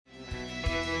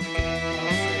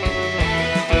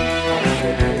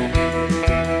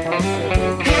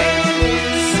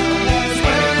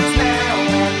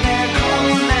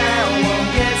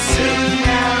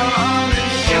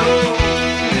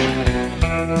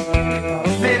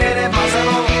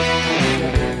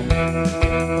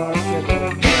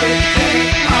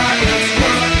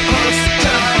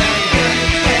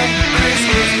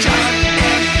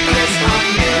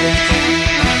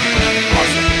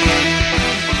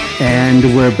And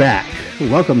we're back.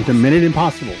 Welcome to Minute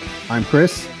Impossible. I'm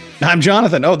Chris. I'm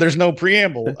Jonathan. Oh, there's no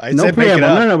preamble. No preamble.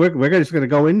 No. We're just going to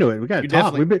go into it. We got to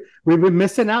talk. Definitely... We've been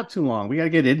missing out too long. We got to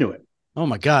get into it. Oh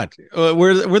my God,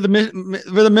 we're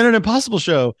the Minute Impossible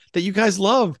show that you guys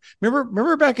love.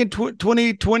 Remember back in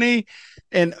 2020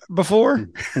 and before,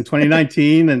 in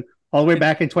 2019 and all the way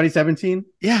back in 2017.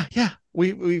 Yeah.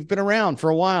 We've been around for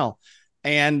a while,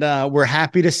 and we're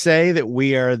happy to say that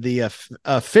we are the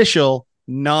official,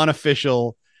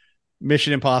 non-official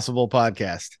Mission Impossible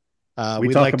podcast. We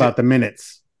talk about the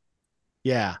minutes.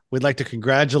 Yeah, we'd like to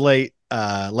congratulate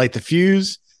Light the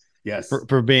Fuse. Yes,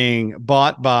 for being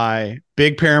bought by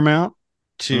Big Paramount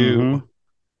to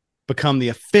become the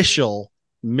official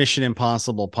Mission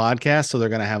Impossible podcast. So they're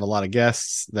going to have a lot of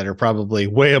guests that are probably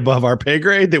way above our pay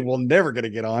grade that we're never going to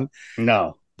get on.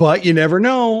 No, but you never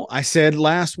know. I said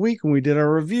last week when we did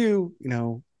our review,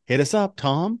 hit us up,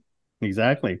 Tom.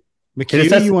 Exactly.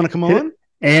 McHugh, you want to come on?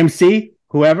 AMC,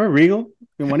 whoever, Regal,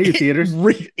 in one of your theaters.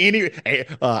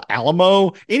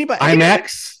 Alamo, anybody.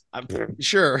 IMAX. I'm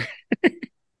sure.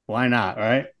 Why not,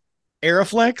 right?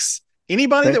 Aeroflex,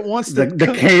 anybody that wants to... The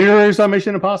caterers on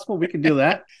Mission Impossible, we can do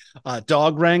that.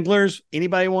 Dog wranglers,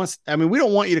 anybody wants... I mean, we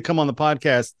don't want you to come on the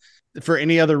podcast for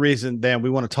any other reason than we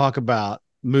want to talk about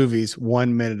movies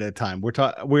 1 minute at a time. We're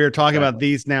talking about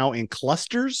these now in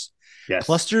clusters. Yes.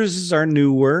 Clusters is our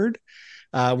new word.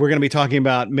 We're going to be talking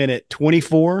about minute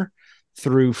 24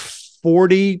 through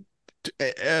 40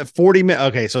 minutes.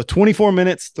 Okay, so 24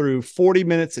 minutes through 40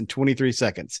 minutes and 23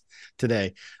 seconds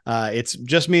today. It's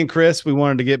just me and Chris. We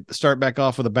wanted to start back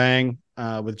off with a bang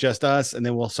with just us, and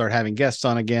then we'll start having guests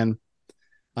on again.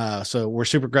 So we're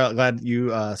super glad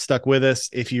you stuck with us.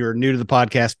 If you're new to the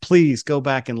podcast, please go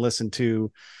back and listen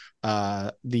to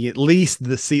at least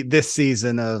this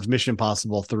season of Mission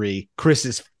Impossible 3,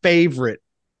 Chris's favorite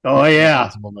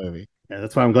Impossible movie. Yeah,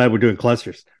 that's why I'm glad we're doing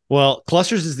clusters. Well,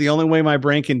 clusters is the only way my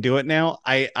brain can do it now.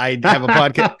 I have a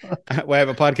podcast. I have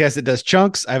a podcast that does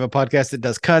chunks. I have a podcast that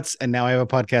does cuts, and now I have a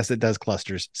podcast that does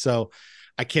clusters. So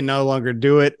I can no longer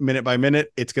do it minute by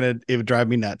minute. It would drive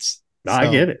me nuts. No,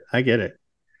 I get it.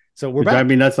 So we're back. Drive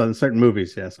me nuts on certain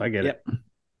movies. Yes, I get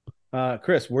it.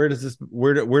 Chris, where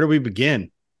do we begin?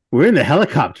 We're in the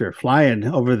helicopter flying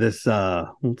over this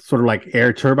sort of like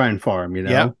air turbine farm.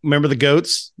 Yeah. Remember the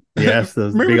goats? Yes,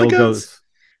 those big old goats.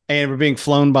 And we're being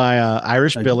flown by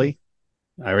Irish Billy.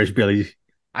 Irish Billy.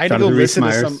 I had to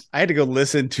go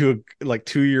listen to like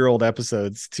 2-year-old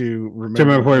episodes to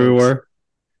remember where we were.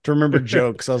 To remember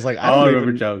jokes. I was like, I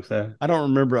remember jokes. I don't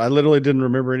remember. I literally didn't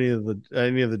remember any of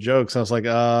the jokes. I was like,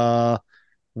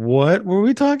 what were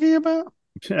we talking about?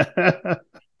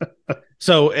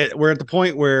 So we're at the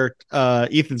point where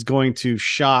Ethan's going to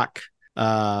shock.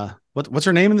 What's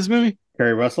her name in this movie?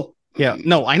 Carrie Russell. Yeah,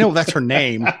 no, I know that's her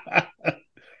name.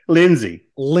 Lindsay's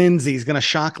going to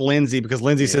shock Lindsay because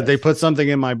Lindsay said they put something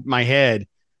in my head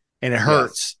and it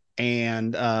hurts. Yes.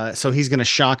 And so he's going to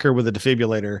shock her with a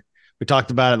defibrillator. We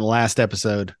talked about it in the last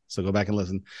episode, so go back and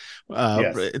listen.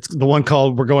 It's the one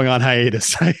called "We're Going on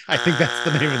Hiatus." I think that's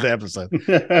the name of the episode.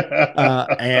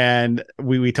 And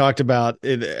we talked about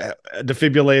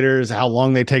defibrillators, how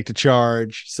long they take to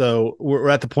charge. So we're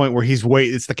at the point where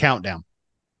it's the countdown.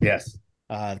 Yes,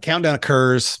 the countdown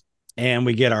occurs, and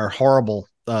we get our horrible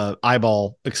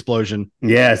eyeball explosion.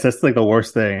 Yes, that's like the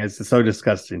worst thing. It's so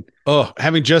disgusting. Oh,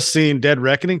 having just seen Dead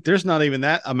Reckoning, there's not even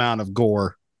that amount of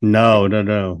gore. No, not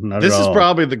at all. This is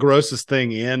probably the grossest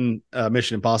thing in a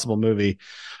Mission Impossible movie,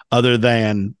 other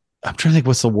than I'm trying to think.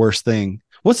 What's the worst thing?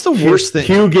 What's the worst thing?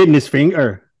 Hugh getting his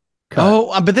finger cut.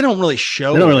 Oh, but they don't really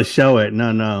show. They don't really show it.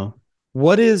 No.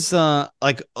 What is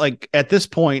like at this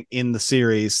point in the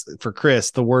series for Chris?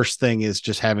 The worst thing is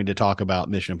just having to talk about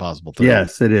Mission Impossible 3.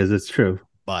 Yes, it is. It's true.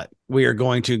 But we are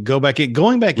going to go back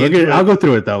into I'll go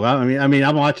through it though. I mean,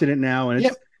 I'm watching it now,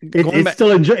 and it's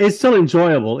still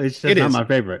enjoyable. It's just not my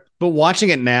favorite. But watching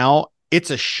it now,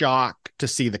 it's a shock to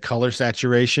see the color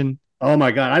saturation. Oh my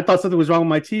God. I thought something was wrong with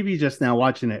my TV just now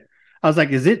watching it. I was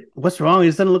like, what's wrong? It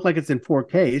doesn't look like it's in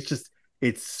 4K.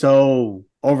 It's so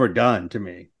overdone to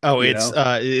me. Oh,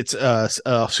 it's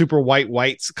super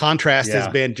whites. Contrast has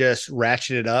been just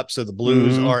ratcheted up. So the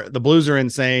blues are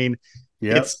insane.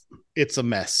 Yep. It's a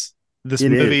mess. This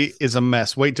movie is a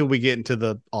mess. Wait till we get into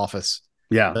the office.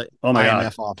 Yeah. Oh my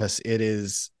IMF God. Office.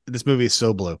 This movie is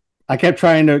so blue. I kept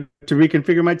trying to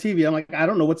reconfigure my TV. I'm like, I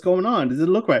don't know what's going on. Does it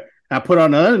look right? I put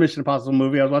on another Mission Impossible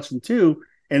movie I was watching too,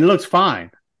 and it looks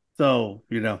fine. So,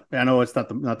 I know it's not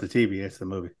the TV, it's the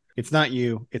movie. It's not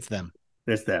you, it's them.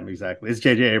 It's them, exactly. It's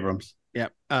J.J. Abrams. Yeah.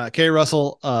 Carrie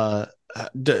Russell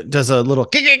does a little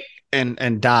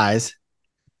and dies.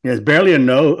 Yeah, it's barely a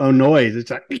noise. It's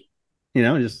like,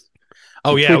 just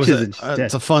Oh It yeah, it was twitches and she's it's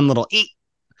dead. a fun little eat.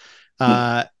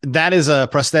 That is a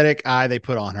prosthetic eye they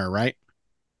put on her, right?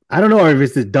 I don't know if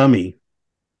it's a dummy.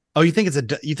 Oh, you think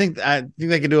you think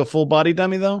they could do a full body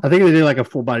dummy though? I think they did like a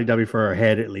full body dummy for her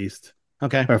head at least,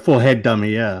 Okay. or a full head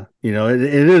dummy. Yeah, it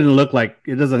didn't look like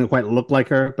it doesn't quite look like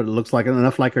her, but it looks like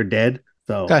enough like her dead.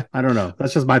 So Okay. I don't know.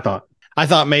 That's just my thought. I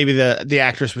thought maybe the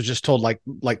actress was just told like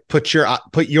put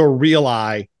your real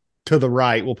eye to the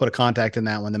right. We'll put a contact in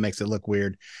that one that makes it look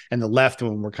weird, and the left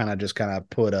one we're kind of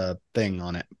put a thing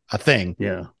on it, a thing.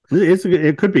 Yeah,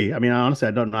 it could be. I mean, honestly,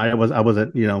 I don't know. I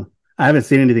wasn't. I haven't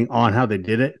seen anything on how they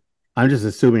did it. I'm just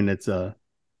assuming it's a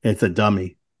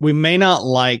dummy. We may not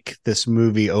like this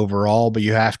movie overall, but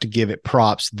you have to give it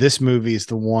props. This movie is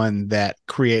the one that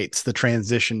creates the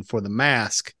transition for the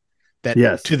mask that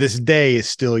Yes. to this day is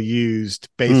still used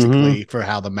basically for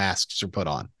how the masks are put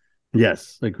on.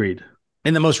 Yes, agreed.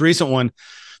 In the most recent one,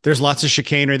 there's lots of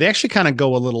chicanery. They actually kind of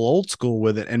go a little old school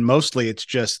with it, and mostly it's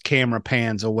just camera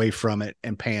pans away from it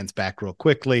and pans back real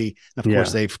quickly. And of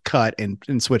course, they've cut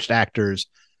and switched actors,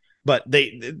 but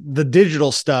the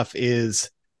digital stuff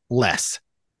is less.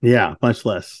 Yeah, much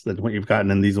less than what you've gotten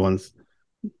in these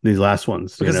last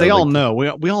ones. Because they all know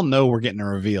we all know we're getting a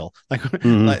reveal.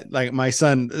 Like my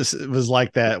son was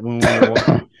like that when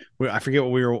I forget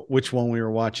which one we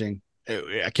were watching.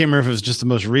 I can't remember if it was just the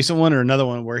most recent one or another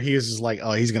one where he was just like,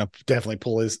 oh, he's gonna definitely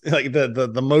pull his like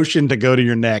the motion to go to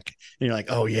your neck, and you're like,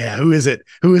 oh yeah, who is it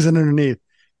underneath?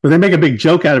 But they make a big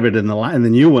joke out of it in the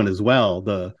new one as well.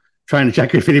 The trying to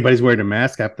check if anybody's wearing a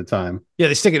mask half the time. Yeah,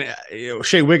 they stick it.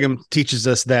 Shea Wiggum teaches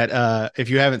us that if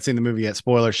you haven't seen the movie yet,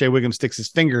 spoiler, Shea Wiggum sticks his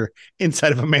finger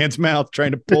inside of a man's mouth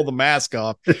trying to pull the mask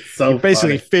off. So he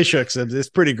basically fish hooks him. It's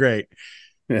pretty great.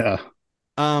 Yeah.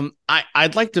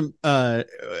 I'd like to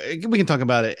we can talk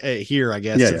about it here, I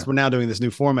guess, since we're now doing this new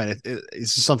format.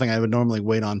 It's just something I would normally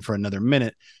wait on for another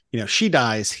minute. She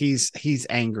dies, he's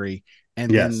angry,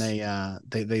 and then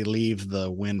they leave the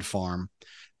wind farm.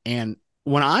 And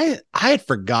when I had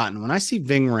forgotten, when I see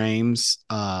Ving Rhames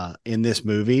in this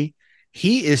movie,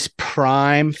 he is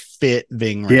prime fit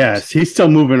Ving Rhames. Yes, he's still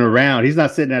moving around. He's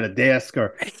not sitting at a desk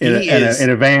or in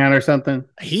a van or something.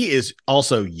 He is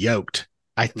also yoked.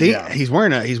 I think he's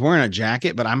wearing a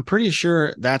jacket, but I'm pretty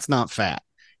sure that's not fat.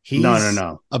 He's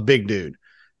no. a big dude,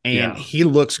 and he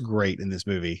looks great in this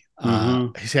movie.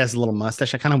 He has a little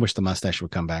mustache. I kind of wish the mustache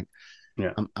would come back.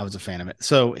 Yeah, I was a fan of it.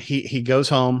 So he goes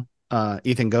home.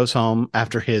 Ethan goes home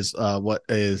after his what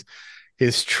is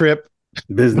his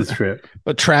business trip,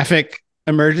 a traffic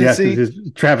emergency. Yes,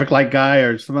 his traffic light guy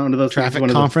or some one of those traffic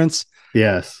conference.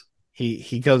 Yes,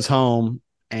 he goes home.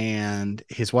 And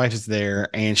his wife is there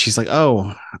and she's like,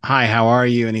 oh, hi, how are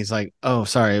you? And he's like, oh,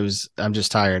 sorry, I'm just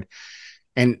tired.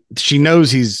 And she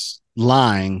knows he's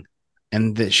lying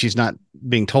and that she's not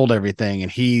being told everything. And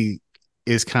he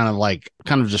is kind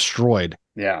of destroyed.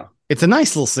 Yeah. It's a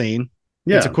nice little scene.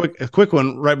 Yeah. It's a quick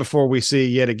one right before we see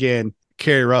yet again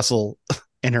Carrie Russell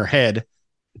in her head.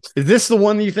 Is this the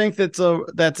one you think that's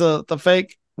the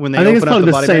fake? When they I think it's probably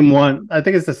the same one. I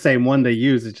think it's the same one they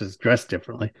use. It's just dressed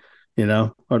differently.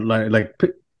 Or like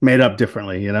made up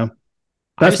differently,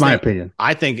 That's my opinion.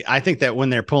 I think that when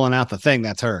they're pulling out the thing,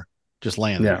 that's her just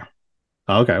laying there.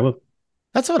 Okay, well,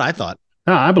 that's what I thought.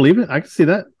 I believe it. I can see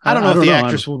that. I don't know if the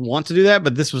actress would want to do that,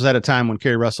 but this was at a time when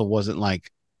Carrie Russell wasn't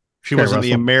wasn't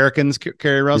the Americans'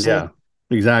 Carrie Russell. Yeah,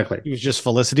 exactly. He was just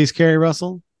Felicity's Carrie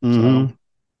Russell. Mm-hmm. So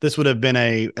this would have been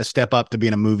a step up to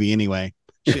being a movie anyway.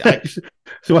 She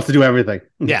wants to do everything.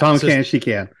 Yeah, Tom can, she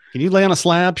can. Can you lay on a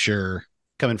slab? Sure.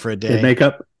 Coming for a day. His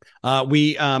makeup.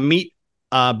 We meet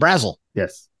Brazel.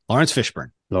 Yes. Lawrence Fishburne.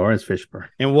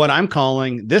 And what I'm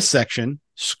calling this section,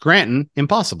 Scranton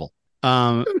Impossible.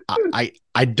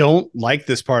 I don't like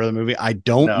this part of the movie. I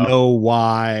don't know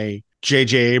why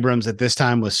J.J. Abrams at this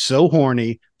time was so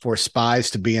horny for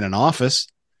spies to be in an office.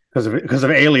 Because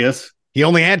of Alias. He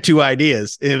only had 2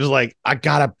 ideas. It was like, I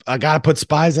gotta put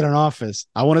spies in an office.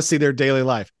 I want to see their daily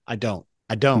life. I don't.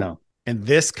 No. And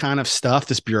this kind of stuff,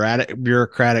 this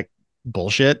bureaucratic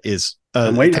bullshit is.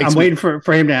 I'm waiting for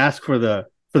him to ask for the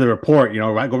report.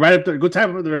 Right? Go right up there. Go type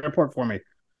up the report for me.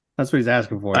 That's what he's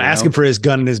asking for. Asking for his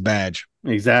gun and his badge.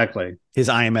 Exactly. His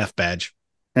IMF badge.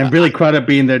 And Billy Crudup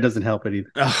being there doesn't help it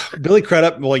either. Billy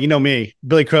Crudup. Well, you know me.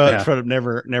 Billy Crudup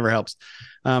never helps.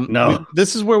 No.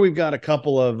 This is where we've got a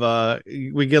couple of.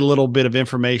 We get a little bit of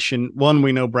information. One,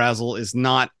 we know Brazel is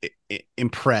not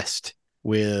impressed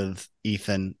with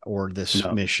Ethan or this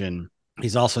mission.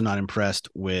 He's also not impressed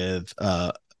with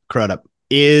Crudup.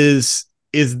 Is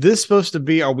this supposed to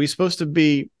be? Are we supposed to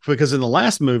be? Because in the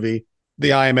last movie, the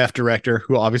IMF director,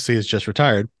 who obviously has just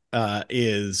retired,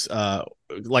 is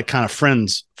like kind of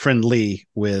friendly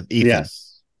with Ethan.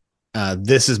 Yes.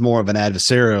 This is more of an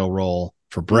adversarial role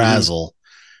for Brazel,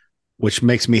 which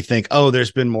makes me think, oh,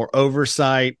 there's been more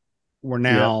oversight. We're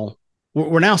now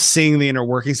seeing the inner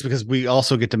workings because we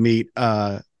also get to meet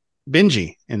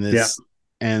Benji in this,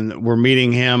 and we're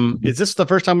meeting him. Is this the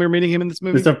first time we're meeting him in this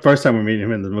movie? This is the first time we're meeting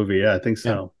him in the movie. Yeah, I think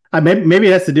so. Maybe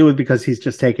it has to do with because he's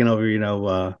just taken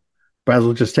over.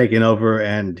 Brazel just taking over,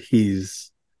 and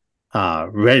he's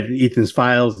read Ethan's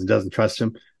files and doesn't trust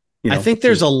him. I think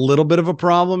there's a little bit of a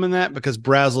problem in that because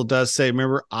Brazel does say,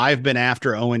 remember, I've been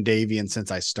after Owen Davian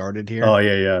since I started here. Oh,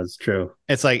 yeah, it's true.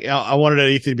 It's like, I wanted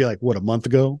Ethan to be like, what, a month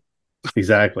ago?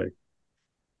 Exactly.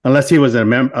 Unless he was an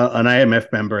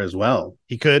IMF member as well.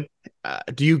 He could.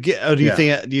 Do you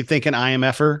think an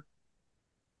IMFer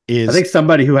is? I think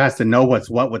somebody who has to know what's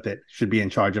what with it should be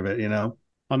in charge of it,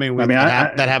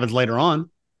 that happens later on.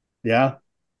 Yeah.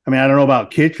 I don't know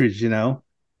about Kittredge,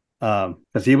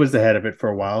 because he was the head of it for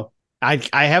a while. I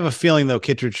have a feeling though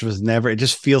Kittredge was never. It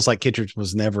just feels like Kittredge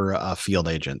was never a field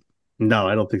agent. No,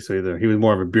 I don't think so either. He was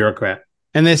more of a bureaucrat.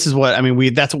 And this is what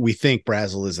that's what we think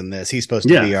Brazel is in this. He's supposed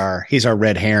to be he's our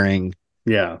red herring.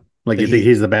 Yeah, like you think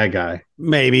he's the bad guy,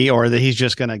 maybe, or that he's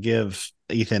just going to give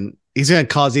Ethan. He's going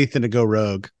to cause Ethan to go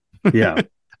rogue. Yeah.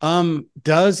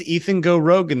 Does Ethan go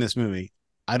rogue in this movie?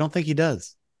 I don't think he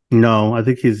does. No, I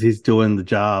think he's doing the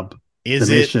job. The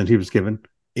mission he was given.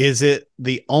 Is it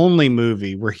the only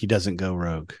movie where he doesn't go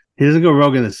rogue? He doesn't go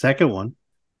rogue in the second one.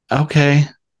 Okay.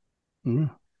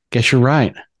 Guess you're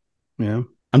right. Yeah.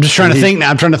 I'm just trying to think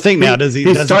now. Does he?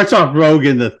 He starts off rogue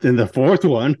in the fourth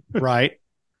one, right?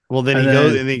 Well,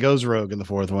 then he goes rogue in the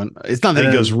fourth one. It's not that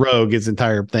he goes rogue; his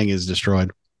entire thing is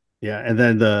destroyed. Yeah, and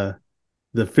then the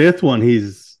fifth one,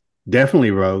 he's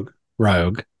definitely rogue.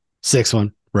 Rogue. Sixth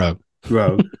one, rogue.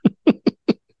 Rogue.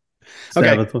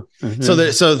 Okay.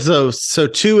 So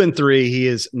 2 and 3, he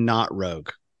is not rogue.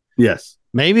 Yes.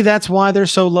 Maybe that's why they're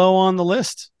so low on the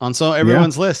list, on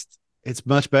everyone's list. It's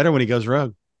much better when he goes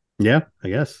rogue. Yeah, I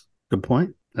guess. Good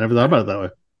point. I never thought about it that way.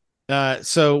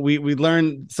 So we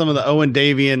learned some of the Owen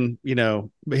Davian,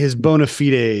 his bona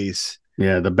fides.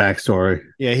 Yeah, the backstory.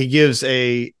 Yeah, he gives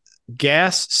a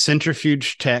gas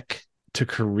centrifuge tech to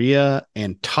Korea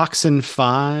and Toxin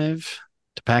 5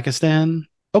 to Pakistan.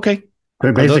 Okay.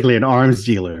 They're basically an arms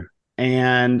dealer.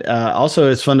 And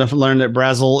also it's fun to learn that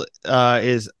Brazel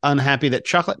is unhappy that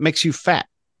chocolate makes you fat,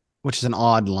 which is an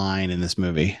odd line in this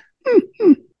movie.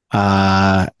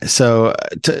 It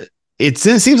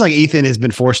seems like Ethan has been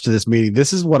forced to this meeting.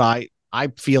 This is what I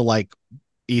feel like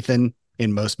Ethan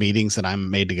in most meetings that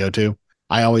I'm made to go to.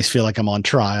 I always feel like I'm on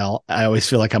trial. I always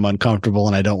feel like I'm uncomfortable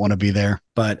and I don't want to be there.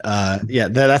 But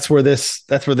that's where this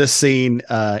scene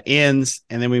ends.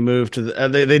 And then we move to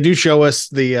they do show us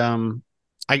the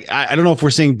I don't know if we're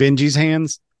seeing Benji's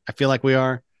hands. I feel like we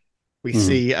are. We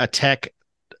see a tech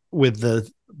with the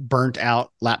burnt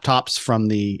out laptops from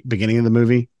the beginning of the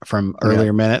movie from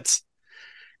earlier minutes,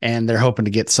 and they're hoping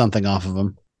to get something off of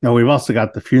them. No, we've also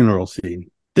got the funeral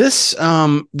scene. This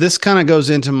kind of goes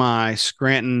into my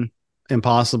Scranton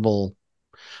Impossible.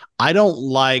 I don't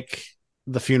like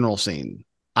the funeral scene.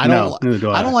 I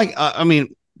don't like.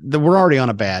 We're already on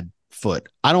a bad foot.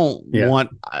 I don't want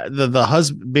the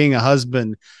husband being a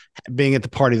husband, being at the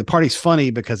party. The party's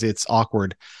funny because it's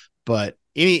awkward, but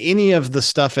any of the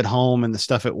stuff at home and the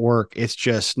stuff at work, it's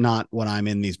just not what I'm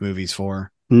in these movies for.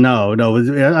 No.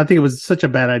 I think it was such a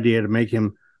bad idea to make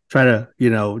him try to,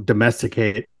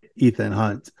 domesticate Ethan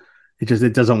Hunt.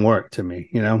 It doesn't work to me,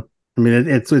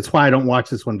 it's why I don't watch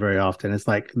this one very often. It's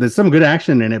like, there's some good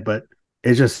action in it, but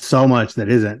it's just so much that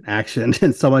isn't action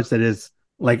and so much that is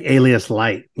like Alias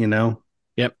light,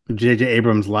 Yep. J.J.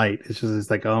 Abrams light. It's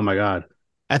like, oh my God.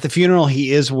 At the funeral,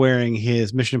 he is wearing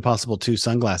his Mission Impossible 2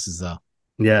 sunglasses though.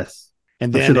 Yes.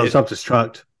 And then they'll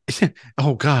self-destruct.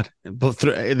 Oh God.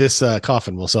 This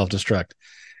coffin will self-destruct.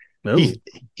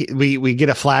 We get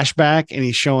a flashback and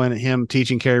he's showing him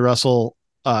teaching Kerry Russell,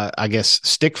 I guess,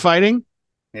 stick fighting.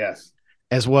 Yes.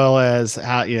 As well as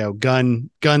how, gun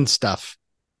stuff.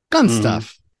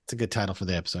 Stuff. It's a good title for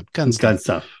the episode. Gun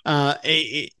stuff.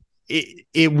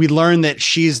 We learn that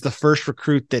she's the first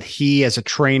recruit that he as a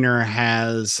trainer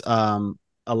has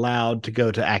allowed to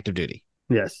go to active duty.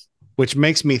 Yes. Which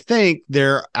makes me think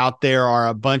there are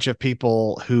a bunch of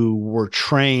people who were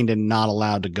trained and not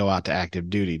allowed to go out to active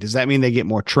duty. Does that mean they get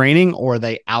more training or are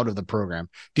they out of the program?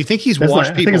 Do you think he's washed people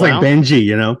out? I think it's like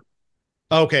Benji,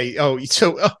 Okay. Oh,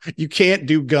 so you can't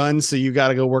do guns, so you got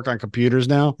to go work on computers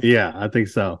now? Yeah, I think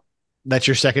so. That's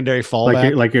your secondary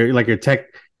fallback? Like your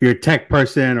tech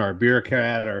person or a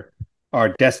bureaucrat or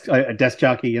a desk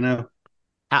jockey,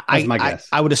 That's my guess.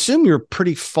 I would assume you're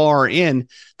pretty far in.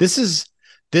 This is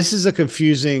This is a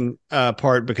confusing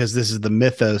part because this is the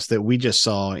mythos that we just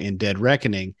saw in Dead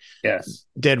Reckoning. Yes.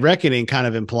 Dead Reckoning kind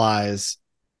of implies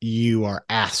you are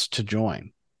asked to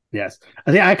join. Yes.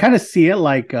 I think I kind of see it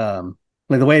like the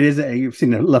way it is. You've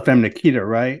seen La Femme Nikita,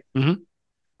 right? Mm-hmm.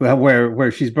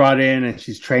 Where she's brought in and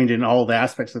she's trained in all the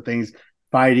aspects of things,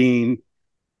 fighting,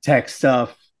 tech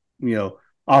stuff,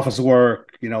 office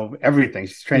work, everything.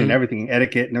 She's trained in everything,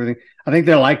 etiquette and everything. I think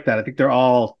they're like that. I think they're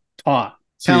all taught.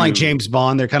 Kind of like James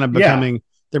Bond. They're kind of becoming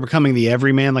the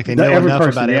everyman. Like they know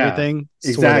enough about everything.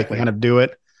 Exactly. So they can kind of do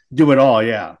it. Do it all.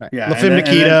 Yeah. Right. Yeah. La Femme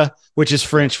Nikita, which is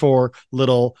French for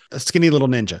skinny little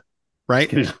ninja.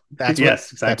 Right. Exactly.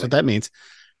 That's what that means.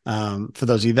 For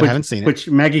those of you that haven't seen it, which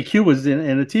Maggie Q was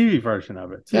in a TV version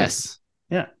of it too. Yes.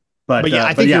 Yeah. But yeah,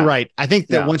 I think you're right. I think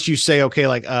that once you say, okay,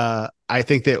 like, I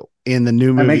think that in the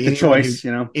new movie, I make the choice,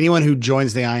 anyone who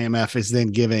joins the IMF is then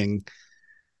giving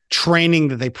training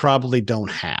that they probably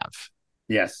don't have.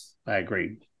 Yes, I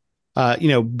agree.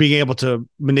 Being able to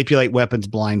manipulate weapons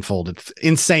blindfolded,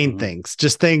 insane things,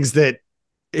 just things that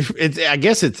I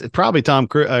guess it's probably Tom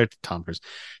Cruise.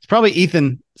 It's probably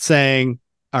Ethan saying,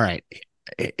 all right,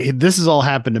 this has all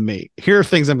happened to me. Here are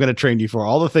things I'm going to train you for.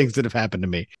 All the things that have happened to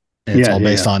me. And it's all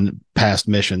based on past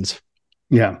missions.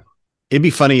 Yeah. It'd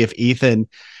be funny if Ethan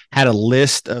had a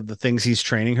list of the things he's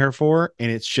training her for,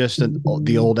 and it's just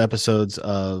the old episodes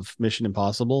of Mission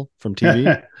Impossible from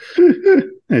TV.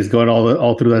 He's going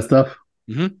all through that stuff.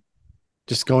 Mm-hmm.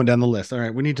 Just going down the list. All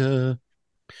right,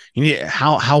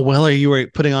 how well are you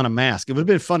putting on a mask? It would have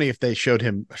been funny if they showed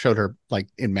her like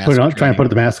in mask. Trying to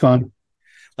put the mask on.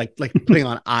 Like putting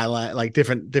on eyeliner, like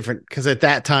different, because at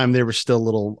that time there was still a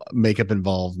little makeup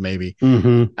involved. Maybe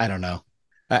I don't know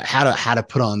how to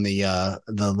put on the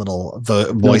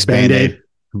voice band-aid.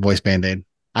 Voice band-aid.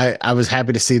 I was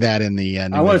happy to see that in the.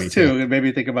 I was too. It made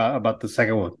me think about the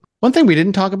second one. One thing we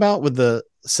didn't talk about with the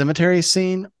cemetery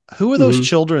scene: who are those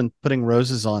children putting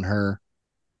roses on her?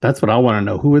 That's what I want to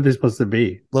know. Who are they supposed to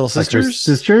be? Little sisters, like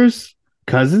sisters,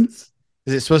 cousins?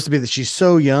 Is it supposed to be that she's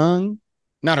so young?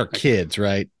 Not her kids,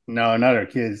 right? No, not her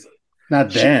kids.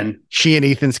 Not then. She and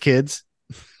Ethan's kids.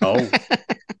 Oh.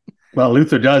 Well,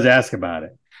 Luther does ask about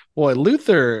it. Boy,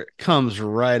 Luther comes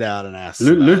right out and asks.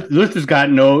 Luther's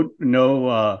got no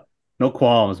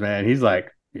qualms, man. He's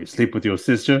like, you sleep with your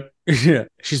sister? Yeah.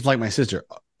 She's like my sister.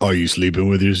 Are you sleeping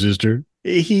with your sister?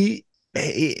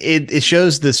 It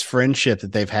shows this friendship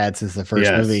that they've had since the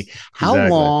first movie. How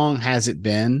long has it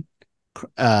been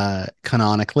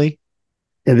canonically?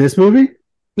 In this movie?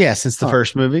 Yeah, since the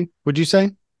first movie, would you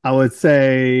say? I would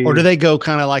say. Or do they go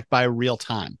kind of like by real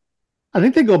time? I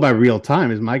think they go by real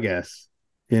time is my guess,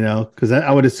 because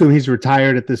I would assume he's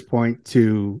retired at this point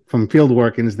from field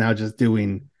work and is now just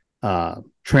doing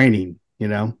training,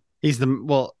 He's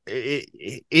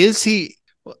is he?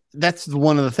 That's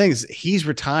one of the things. He's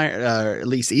retired, at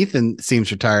least Ethan seems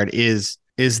retired. Is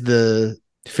the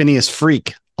Phineas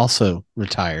Freak also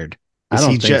retired? I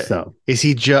don't think so. Is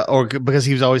he or because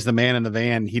he was always the man in the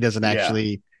van, he doesn't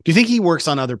actually. Do you think he works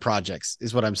on other projects?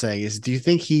 Is what I'm saying. Do you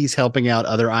think he's helping out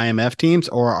other IMF teams,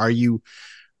 or are you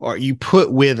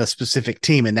put with a specific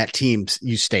team and that team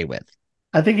you stay with?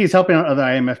 I think he's helping out other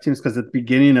IMF teams because at the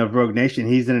beginning of Rogue Nation,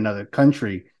 he's in another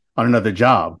country on another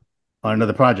job, on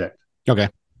another project. Okay.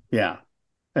 Yeah.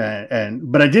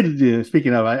 But I did,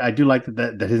 speaking of, I do like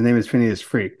that his name is Phineas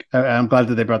Freak. I'm glad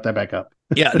that they brought that back up.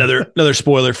 Yeah. Another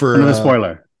spoiler for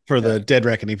the Dead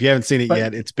Reckoning. If you haven't seen it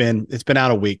yet, it's been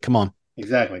out a week. Come on.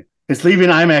 Exactly. It's leaving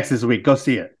IMAX this week. Go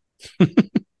see it.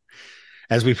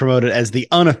 As we promote it as the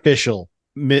unofficial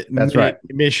That's right.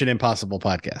 Mission Impossible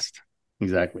podcast.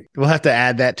 Exactly. We'll have to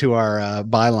add that to our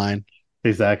byline.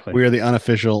 Exactly. We are the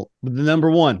unofficial, the number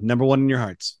one in your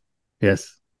hearts.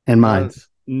 Yes. And mine's.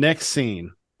 Next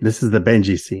scene. This is the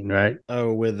Benji scene, right?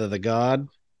 Oh, with the God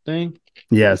thing?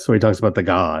 Yes. So he talks about the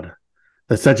God.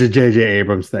 That's such a J.J.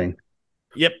 Abrams thing.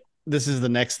 Yep. This is the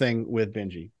next thing with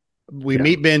Benji. We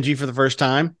meet Benji for the first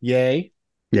time. Yay.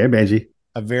 Yeah, Benji.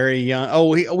 A very young. Oh,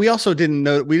 we also didn't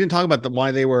know. We didn't talk about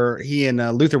why he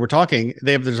and Luther were talking.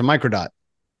 There's a microdot.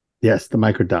 Yes, the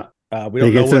microdot. We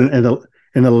don't know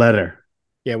in the letter.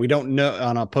 Yeah, we don't know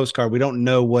on a postcard. We don't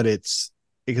know what it's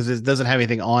because it doesn't have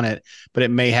anything on it, but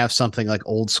it may have something like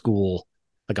old school,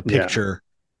 like a picture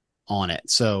on it.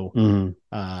 So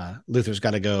Luther's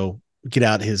got to go get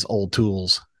out his old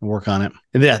tools and work on it.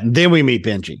 And then we meet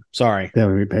Benji. Sorry.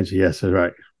 Then we meet Benji. Yes, that's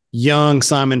right. Young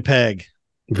Simon Pegg.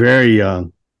 Very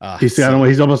young. He's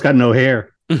almost got no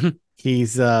hair.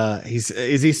 Is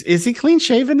he clean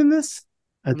shaven in this?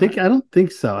 I don't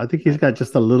think so. I think he's got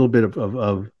just a little bit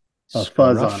of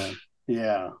fuzz on him.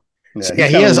 Yeah.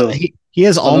 He He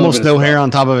has a little bit almost of no hair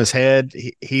on scruff, top of his head.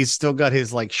 He's still got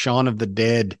his like Shaun of the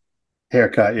Dead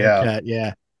haircut. Yeah, haircut.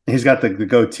 Yeah. he's got the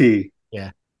goatee.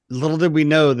 Yeah. Little did we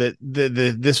know that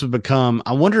this would become.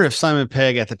 I wonder if Simon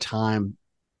Pegg at the time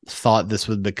thought this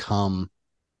would become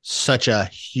such a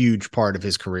huge part of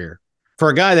his career for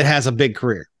a guy that has a big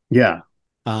career. Yeah.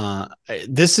 Uh,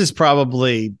 this is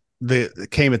probably the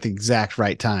came at the exact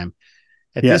right time.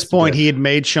 At this Yes, it point, did. he had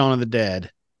made Shaun of the Dead,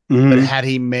 but Hmm. had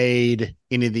he made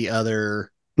any of the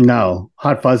other? No,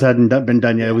 Hot Fuzz hadn't been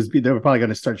done yet. It Yeah. was they were probably going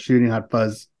to start shooting Hot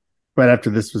Fuzz right after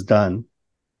this was done.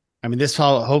 I mean, this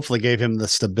hopefully gave him the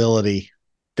stability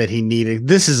that he needed.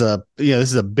 This is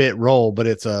a bit role, but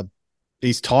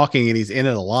he's talking and he's in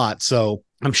it a lot. So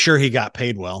I'm sure he got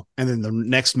paid well. And then the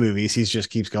next movies, he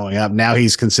just keeps going up. Now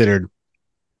he's considered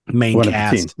main One of the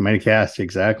team, cast. main cast,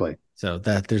 exactly. So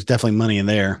that there's definitely money in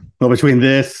there. Well, between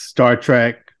this, Star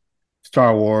Trek,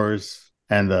 Star Wars,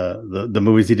 and the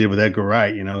movies he did with Edgar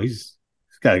Wright, he's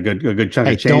got a good chunk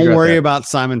Hey, of change. don't Right worry there. about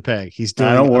Simon Pegg. He's I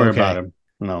doing don't worry okay. about him.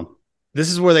 No. This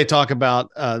is where they talk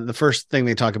about the first thing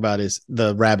they talk about is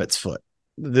the rabbit's foot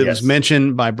that was Yes.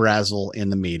 mentioned by Brazel in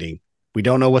the meeting. We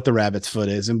don't know what the rabbit's foot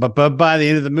is, but by the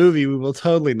end of the movie, we will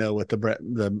totally know what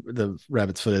the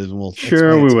rabbit's foot is, and we'll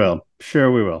Sure we will.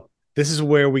 Sure we will. This is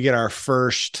where we get our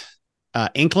first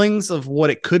inklings of what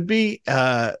it could be.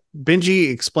 Benji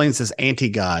explains this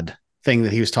anti-god thing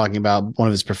that he was talking about, one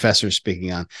of his professors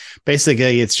speaking on.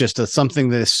 Basically, it's just something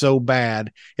that is so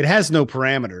bad. It has no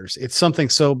parameters. It's something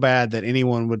so bad that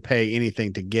anyone would pay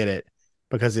anything to get it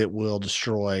because it will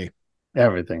destroy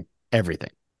Everything. everything.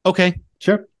 Okay.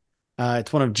 Sure.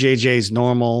 It's one of JJ's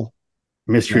normal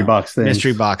Mystery box things.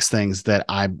 mystery box things that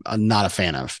I'm not a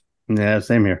fan of. Yeah,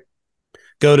 same here.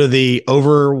 Go to the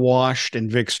overwashed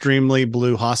and extremely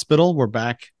blue hospital. We're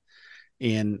back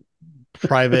in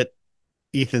private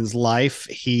Ethan's life.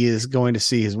 He is going to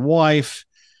see his wife.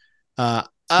 Not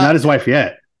his wife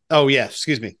yet. Oh, yeah.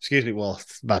 Excuse me. Well,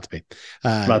 it's about to be.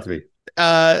 About to be.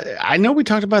 I know we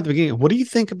talked about at the beginning. What do you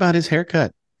think about his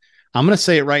haircut? I'm going to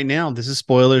say it right now. This is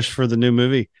spoilers for the new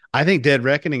movie. I think Dead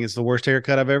Reckoning is the worst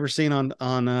haircut I've ever seen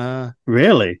on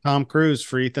Really? Tom Cruise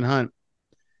for Ethan Hunt.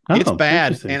 Oh, It's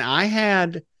bad. interesting. And I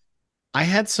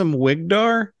had some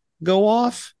Wigdar go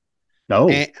off. No.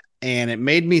 And it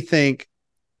made me think,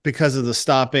 because of the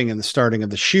stopping and the starting of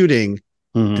the shooting,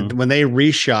 that when they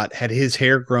reshot, had his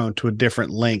hair grown to a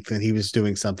different length and he was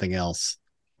doing something else.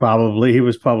 Probably. He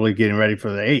was probably getting ready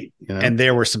for the 8. And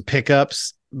there were some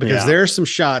pickups because there are some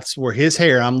shots where his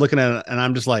hair, I'm looking at it and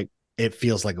I'm just like, it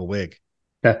feels like a wig.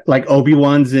 Like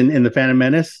Obi-Wan's in the Phantom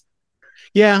Menace.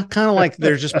 Yeah, kind of like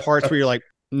there's just parts where you're like,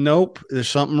 nope, there's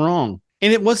something wrong.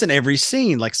 And it wasn't every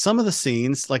scene. Like some of the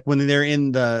scenes, like when they're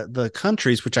in the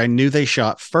countries, which I knew they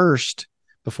shot first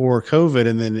before COVID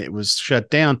and then it was shut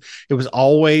down, it was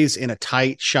always in a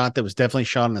tight shot that was definitely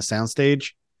shot on a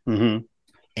soundstage. Mm-hmm.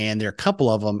 And there are a couple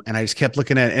of them, and I just kept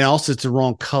looking at it. And also it's the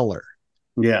wrong color.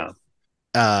 Yeah.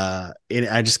 I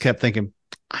just kept thinking,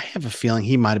 I have a feeling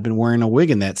he might have been wearing a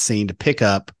wig in that scene to pick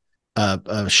up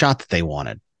a shot that they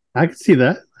wanted. I can see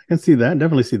that.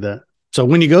 Definitely see that. So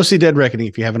when you go see Dead Reckoning,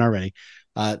 if you haven't already,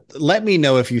 let me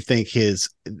know if you think those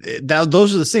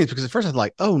are the scenes, because at first I was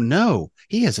like, oh no,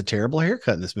 he has a terrible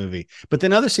haircut in this movie. But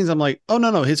then other scenes I'm like, oh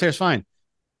no, his hair's fine.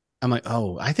 I'm like,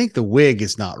 oh, I think the wig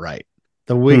is not right.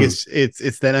 The wig is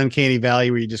it's that uncanny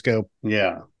valley where you just go,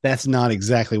 yeah, that's not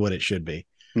exactly what it should be.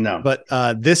 No. But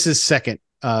this is second.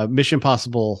 Mission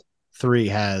Impossible 3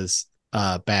 has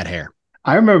bad hair.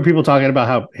 I remember people talking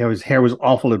about how his hair was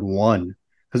awful in 1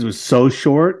 because it was so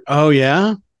short. Oh,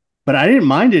 yeah? But I didn't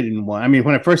mind it in 1. I mean,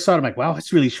 when I first saw it, I'm like, wow,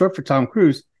 it's really short for Tom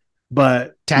Cruise.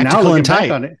 But tactical now looking and tight.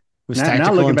 back on it,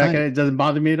 now looking back at it, it doesn't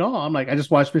bother me at all. I'm like, I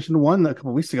just watched Mission 1 a couple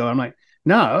of weeks ago. I'm like,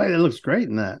 no, it looks great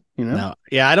in that, No,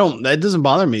 yeah, that doesn't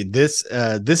bother me. This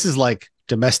is like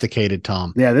domesticated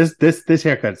Tom. Yeah, this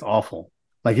haircut is awful.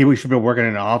 Like we should be working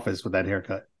in an office with that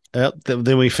haircut.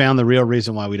 Then we found the real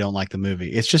reason why we don't like the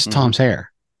movie. It's just Tom's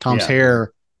hair. Tom's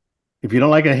hair. If you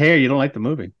don't like a hair, you don't like the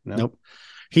movie. No. Nope.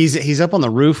 He's up on the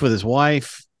roof with his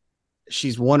wife.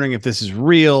 She's wondering if this is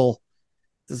real.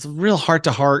 It's a real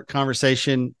heart-to-heart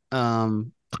conversation that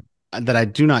I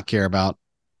do not care about.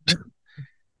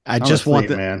 I just want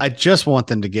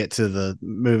them to get to the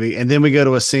movie. And then we go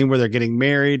to a scene where they're getting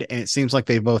married, and it seems like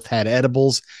they both had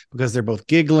edibles because they're both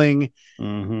giggling.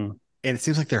 Mm-hmm. And it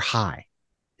seems like they're high.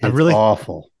 It's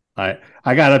awful. I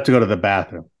got up to go to the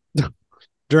bathroom.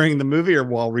 During the movie or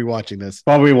while rewatching this?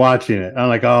 While rewatching it. I'm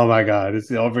like, oh my God, it's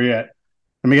over yet.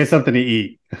 Let me get something to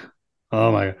eat.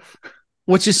 Oh my God.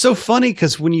 Which is so funny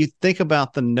because when you think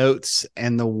about the notes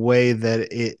and the way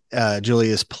that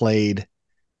Julia's played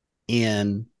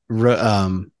in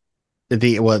at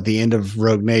the end of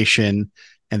Rogue Nation,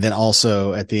 and then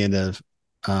also at the end of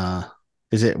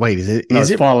is it's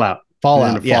it Fallout.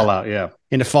 Fallout? Yeah, Fallout, yeah.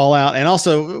 into Fallout, and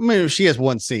also I mean, she has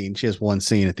one scene. She has one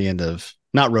scene at the end of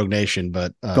not Rogue Nation,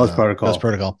 but Ghost Protocol. Ghost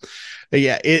Protocol. But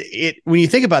yeah, it when you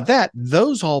think about that,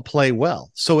 those all play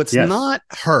well. So it's not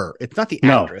her. It's not the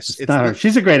actress. It's not her.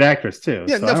 She's a great actress too.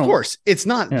 Yeah, so of course. It's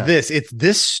not this. It's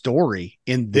this story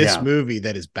in this movie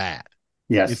that is bad.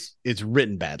 Yes. It's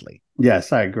written badly.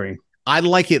 Yes, I agree. I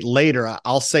like it later.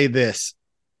 I'll say this.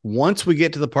 Once we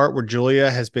get to the part where Julia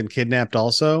has been kidnapped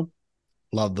also,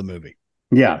 love the movie.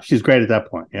 Yeah, she's great at that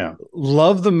point. Yeah.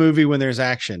 Love the movie when there's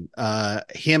action.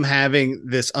 Him having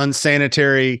this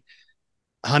unsanitary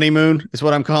honeymoon is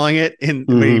what I'm calling it. And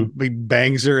he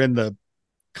bangs her in the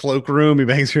cloakroom. He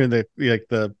bangs her in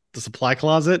the supply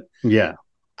closet. Yeah.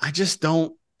 I just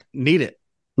don't need it.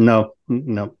 No.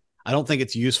 I don't think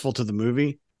it's useful to the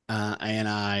movie. And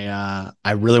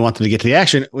I really want them to get to the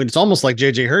action. It's almost like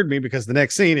JJ heard me, because the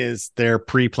next scene is they're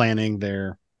pre-planning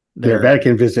their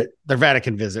Vatican visit. Their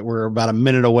Vatican visit. We're about a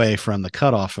minute away from the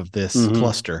cutoff of this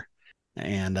cluster.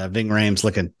 And Ving Rhames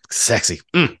looking sexy.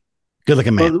 Good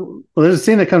looking man. Well, there's a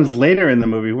scene that comes later in the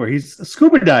movie where he's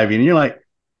scuba diving, and you're like,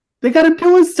 they got him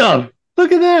doing stuff.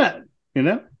 Look at that. You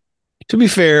know? To be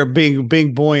fair,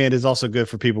 being buoyant is also good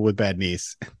for people with bad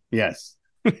knees. Yes.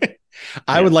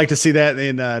 I would like to see that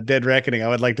in Dead Reckoning. I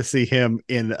would like to see him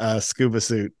in a scuba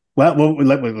suit. Well,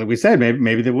 like we said,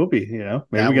 maybe there will be,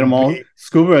 maybe we get them all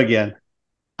scuba again.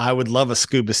 I would love a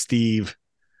scuba Steve.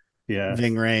 Yeah.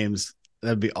 Ving Rhames.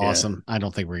 That'd be awesome. Yeah. I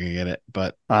don't think we're going to get it,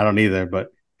 but I don't either, but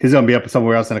he's going to be up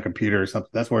somewhere else on a computer or something.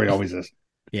 That's where he always is.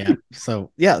 Yeah.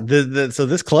 So yeah, so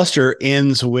this cluster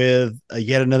ends with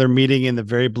yet another meeting in the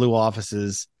very blue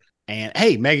offices. And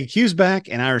hey, Maggie Q's back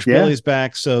and Irish Billy's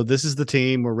back. So this is the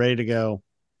team. We're ready to go.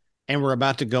 And we're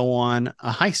about to go on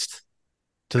a heist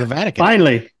to the Vatican.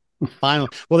 Finally. Well,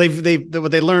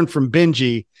 what they learned from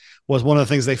Benji was one of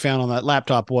the things they found on that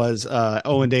laptop was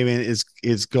Owen Davian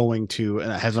is going to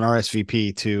has an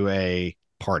RSVP to a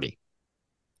party.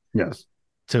 Yes.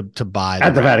 To buy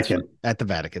at the Vatican. At the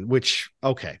Vatican, which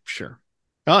okay, sure.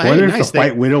 Oh, I wonder if the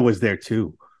White Widow was there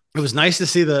too. It was nice to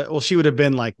see she would have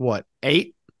been like what,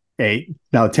 8? 8.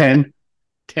 No, 10.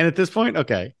 10 at this point?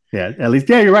 Okay. Yeah, at least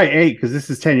you're right, 8, because this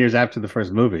is 10 years after the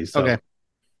first movie. So okay.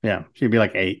 Yeah, she'd be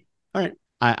like 8. All right.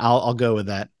 I'll go with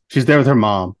that. She's there with her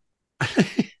mom.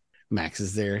 Max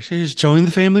is there. She's showing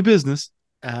the family business.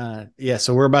 Yeah,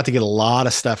 so we're about to get a lot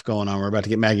of stuff going on. We're about to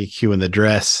get Maggie Q in the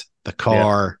dress, the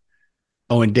car,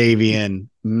 Owen Davian,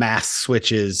 mask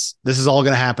switches. This is all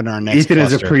going to happen in our next Ethan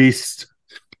cluster.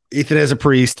 Ethan as a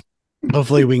priest.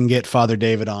 Hopefully we can get Father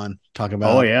David on, talk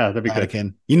about that'd be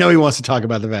Vatican. Good. He wants to talk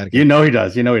about the Vatican. He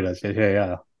does.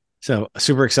 Yeah. So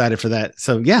super excited for that.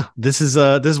 So yeah, this is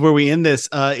where we end this.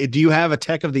 Do you have a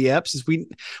tech of the eps?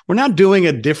 We're not doing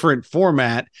a different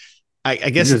format. I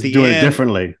guess at the end, it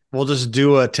differently. We'll just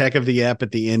do a tech of the ep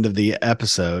at the end of the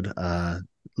episode.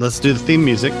 Let's do the theme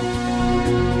music.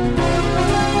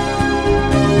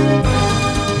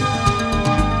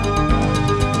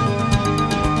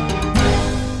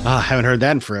 I haven't heard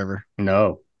that in forever.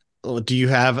 No. Do you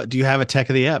have a tech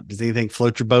of the ep? Does anything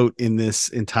float your boat in this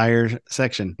entire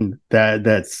section?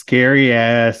 That scary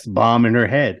ass bomb in her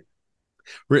head.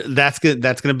 That's good.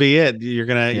 That's gonna be it. You're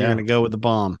gonna go with the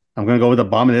bomb. I'm gonna go with the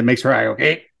bomb, and it makes her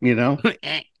okay. Sounds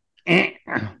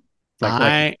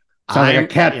like a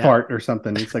cat fart or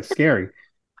something. It's like scary.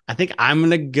 I think I'm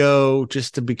gonna go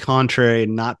just to be contrary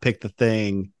and not pick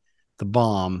the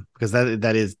bomb, because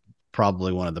that is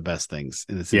probably one of the best things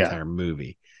in this entire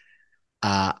movie.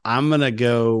 I'm gonna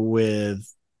go with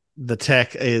the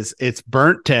tech. It's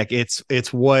burnt tech.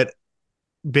 It's what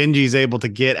Benji's able to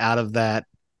get out of that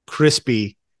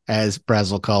crispy, as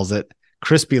Brazel calls it,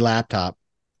 crispy laptop.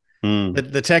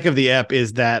 The tech of the ep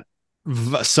is that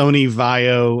Sony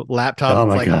Vaio laptop. Oh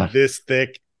my God. This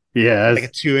thick. Yeah, like a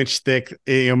 2-inch thick.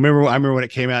 I remember when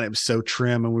it came out, it was so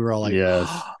trim, and we were all like, "Yes,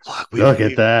 look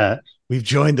at that. We've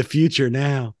joined the future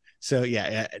now." So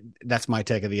yeah, that's my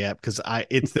tech of the app, because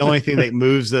it's the only thing that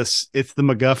moves us. It's the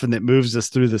MacGuffin that moves us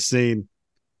through the scene.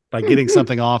 By getting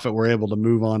something off it, we're able to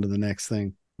move on to the next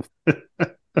thing.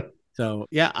 So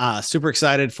yeah, super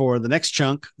excited for the next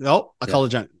chunk. Oh, I call it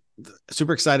chunk.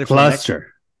 Super excited for the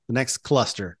next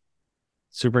cluster.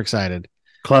 Super excited.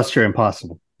 Cluster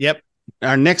Impossible. Yep.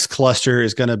 Our next cluster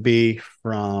is going to be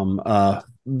from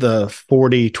the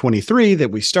 4023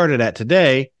 that we started at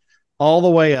today, all the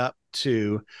way up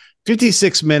to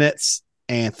 56 minutes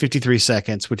and 53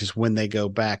 seconds, which is when they go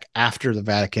back after the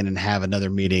Vatican and have another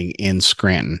meeting in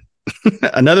Scranton.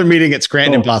 Another meeting at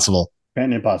Scranton Impossible.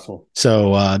 Scranton Impossible.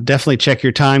 So definitely check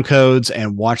your time codes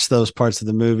and watch those parts of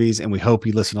the movies. And we hope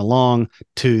you listen along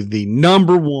to the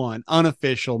 #1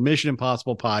 unofficial Mission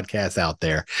Impossible podcast out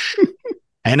there.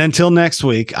 And until next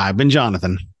week, I've been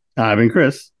Jonathan. I've been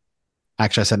Chris.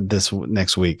 Actually, I said this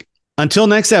next week. Until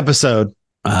next episode.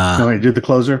 Do the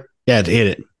closer? Yeah, hit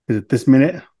it. Is it this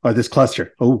minute or this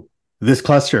cluster? Oh, this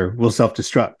cluster will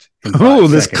self-destruct in 5 Oh,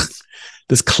 seconds.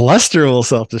 This cluster will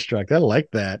self-destruct. I like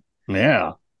that.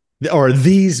 Yeah. Or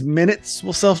these minutes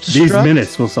will self-destruct. These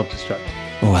minutes will self-destruct.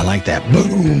 Oh, I like that.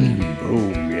 Boom.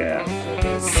 Boom.